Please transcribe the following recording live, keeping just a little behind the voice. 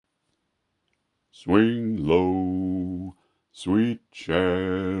Swing low, sweet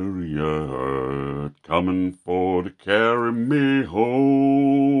chariot, coming for to carry me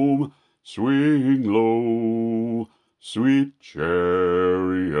home. Swing low, sweet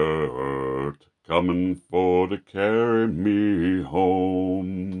chariot, coming for to carry me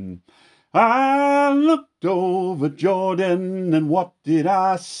home. I looked over Jordan, and what did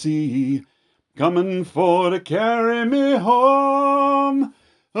I see? Coming for to carry me home.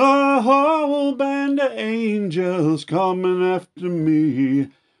 A whole band of angels coming after me,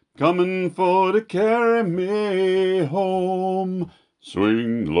 coming for to carry me home.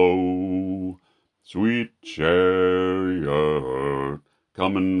 Swing low, sweet chariot,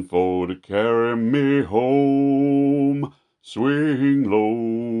 coming for to carry me home. Swing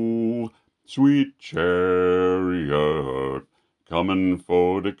low, sweet chariot, coming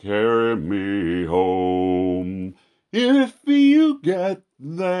for to carry me home. If you get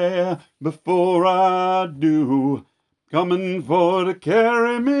there before I do, coming for to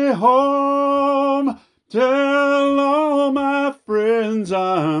carry me home, tell all my friends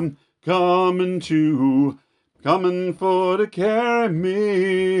I'm coming too, coming for to carry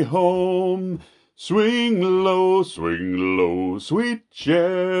me home. Swing low, sweet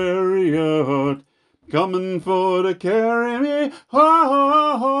chariot, coming for to carry me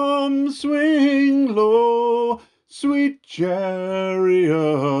home. Swing low, sweet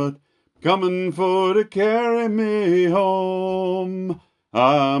chariot, coming for to carry me home.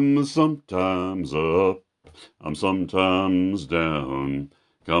 I'm sometimes up, I'm sometimes down,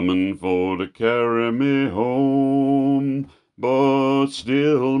 coming for to carry me home. But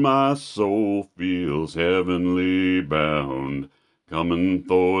still my soul feels heavenly bound, coming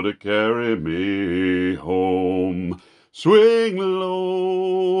for to carry me home. Swing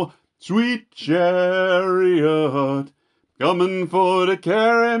low, sweet chariot, coming for to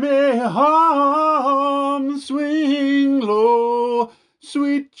carry me home. Swing low,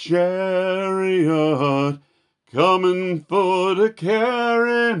 sweet chariot, coming for to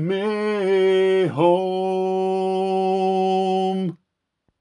carry me home.